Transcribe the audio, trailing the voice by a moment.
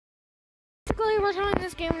basically we're playing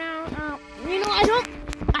this game now.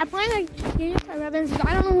 I play like games for weapons.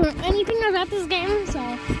 I don't know anything about this game, so.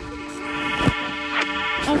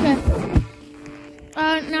 Okay.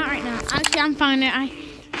 Not right now. Actually, I'm fine.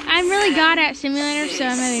 I'm really good at simulators,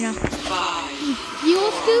 so maybe no.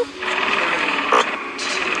 Fuel scoop?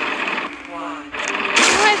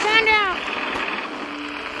 Oh, I found out.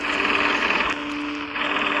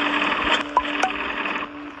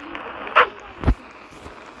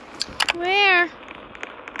 Where?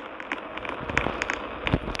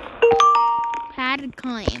 Padded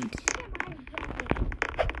claims.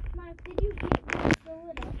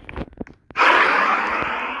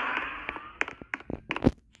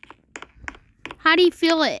 How do you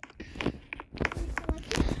feel it?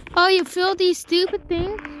 Oh, you feel these stupid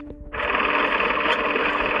things?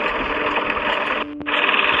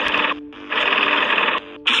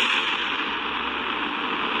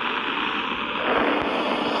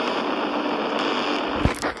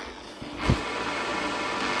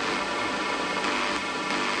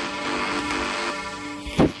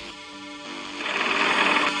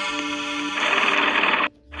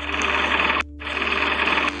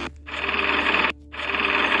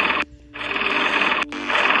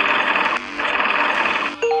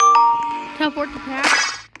 Teleport the pack.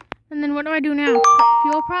 And then what do I do now?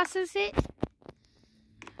 Fuel process it?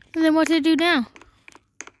 And then what to do now?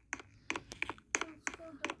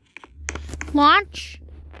 Launch?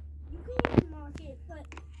 You can even launch it, but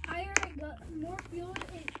higher it goes, more fuel it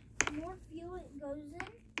goes in. More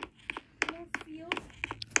fuel,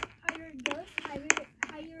 higher it goes, higher it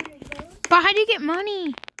goes. But how do you get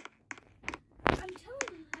money? I'm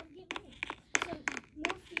telling you how to get money. So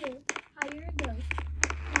more fuel, higher it goes.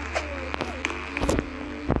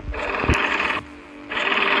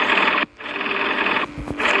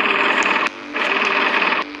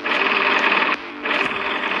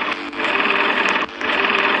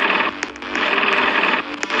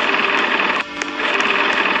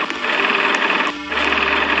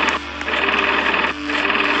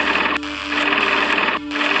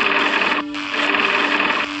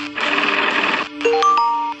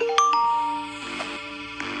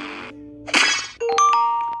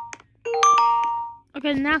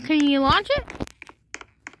 Okay, now can you launch it?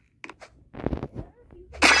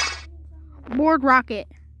 Board rocket.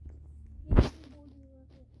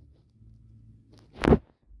 But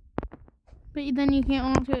then you can't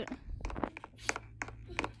launch it.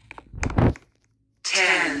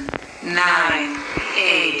 10, 9,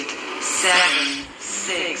 8, 7,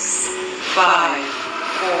 6, 5,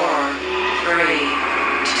 4, 3,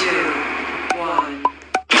 2, 1.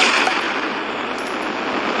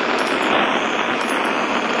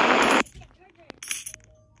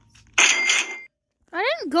 I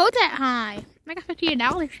didn't go that high. I got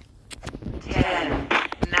 $58. 10,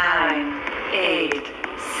 9, 8,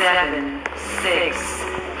 7, 6,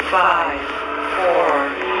 5, 4,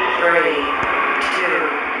 3, 2,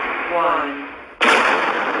 1.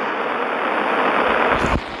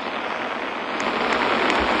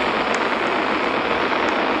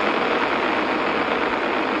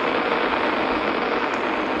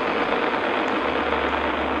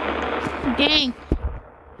 Dang.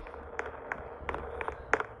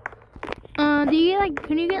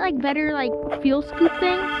 Can you get better fuel scoop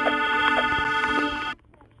things?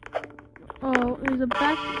 Oh, there's a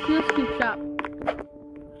best fuel scoop shop.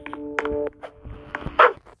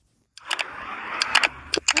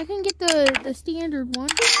 I can get the standard one,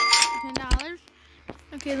 $10.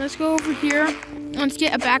 Okay, let's go over here. Let's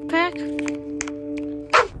get a backpack.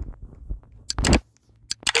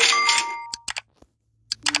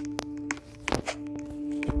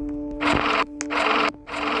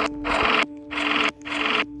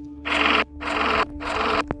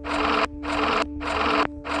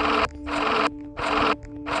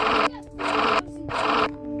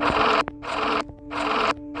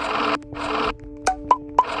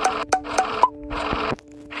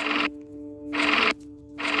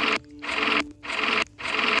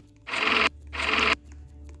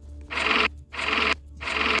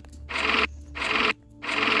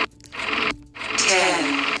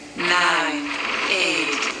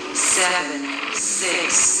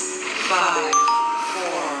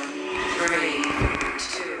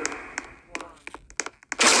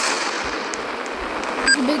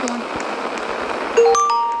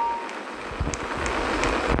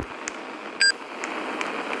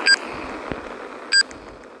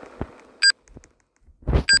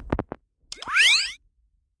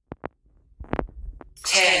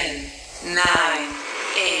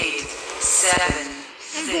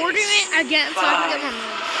 Again, so I can get more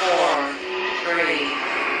money. 4, 3,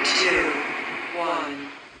 2,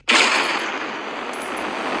 1.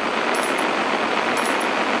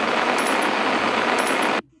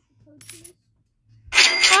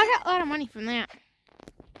 from that.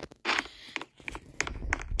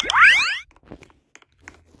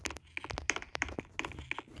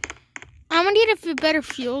 I'm gonna get a better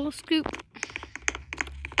fuel scoop.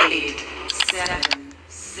 8, 7,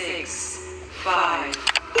 6, 5.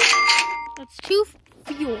 That's 2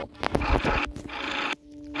 fuel.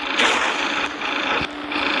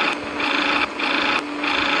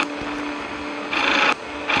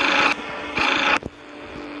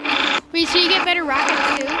 Wait, so you get better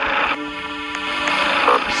rockets too?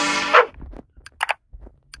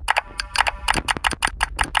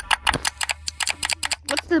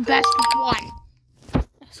 What's the best one?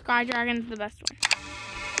 Sky Dragon's the best one.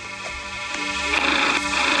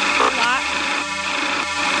 A lot.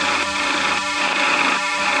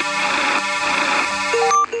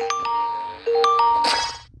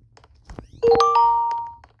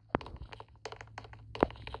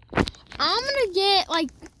 I'm gonna get like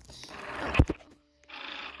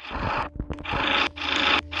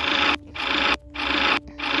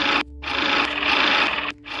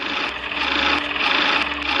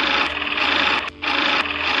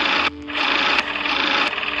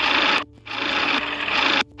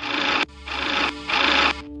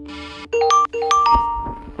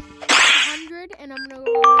and I'm gonna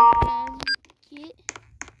go and get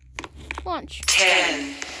lunch.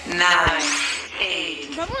 10, 9, 8,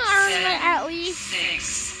 I'm gonna earn it at least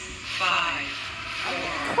 6, 5,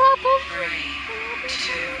 4, couple. 3,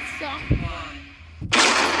 2, 1.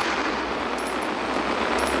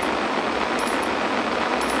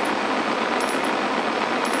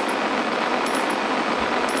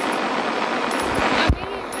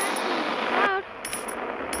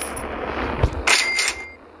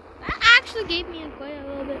 Gave me quite a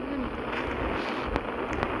little bit of money.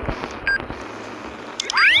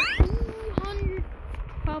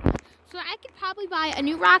 212. So I could probably buy a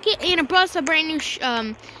new rocket and a plus a brand new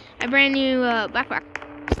backpack.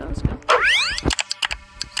 So let's go.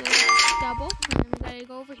 So that's double, and then we gotta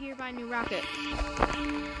go over here buy a new rocket.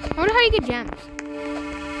 I wonder how you get gems.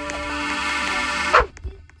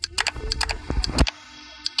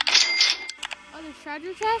 Oh, there's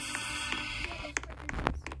treasure chests.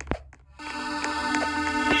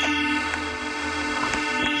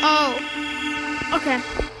 Oh, okay.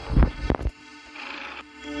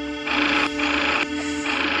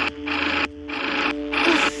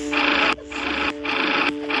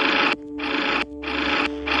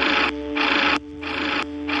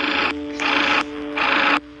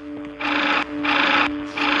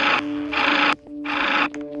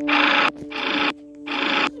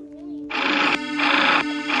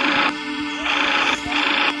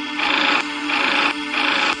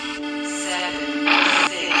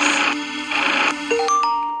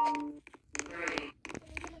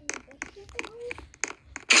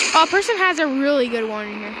 Oh, a person has a really good one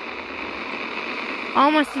in here.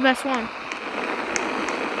 Almost the best one.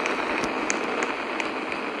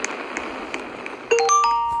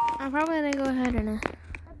 I'm probably gonna go ahead and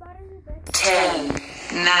 10,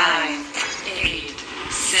 9, 8,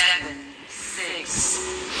 7, 6,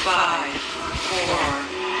 5, 4,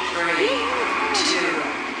 3, 2,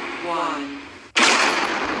 1.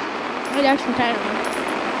 I'd actually try it.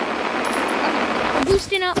 I'm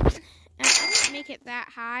boosting up. I didn't make it that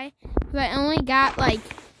high because I only got like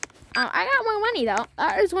I got more money though.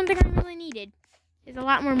 That is one thing I really needed. Is a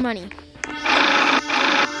lot more money.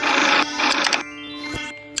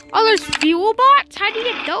 Oh, there's fuel bots? How do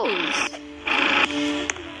you get those?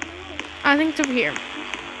 I think it's over here.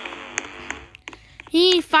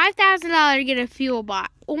 You need $5,000 to get a fuel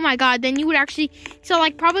bot. Oh my god, then you would actually so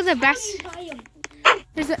like probably the best.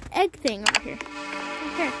 There's an egg thing over here.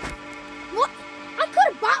 Okay. What? I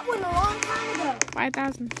could have bought one a long time ago.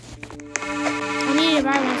 5,000. I need to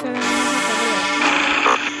buy one so that I don't have to do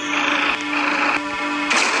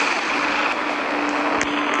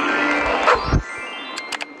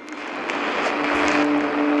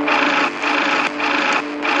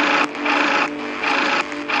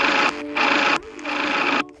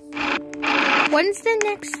it. When's the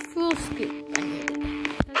next full scoop?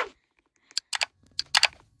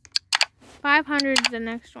 500 is the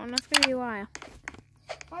next one. That's gonna be a while.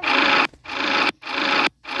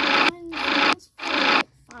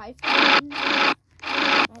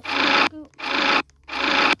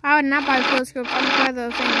 I would not buy a full scoop. I would buy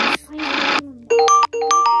those things.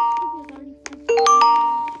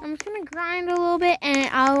 I'm just gonna grind a little bit, and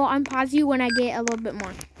I'll unpause you when I get a little bit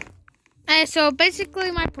more. So basically,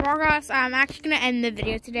 my progress. I'm actually gonna end the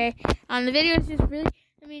video today. The video is just really.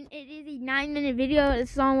 I mean, it is a 9-minute video.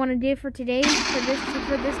 This is all I want to do for today, for this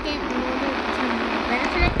game. And we'll do it later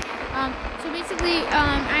today. So basically,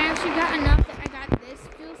 I actually got enough that I got this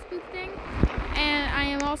fuel scoop thing.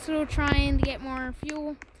 also trying to get more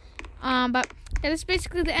fuel. But yeah, that's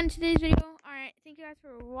basically the end of today's video. Alright, thank you guys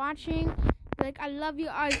for watching. Like, I love you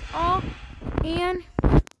guys all, and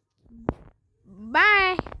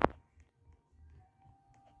bye.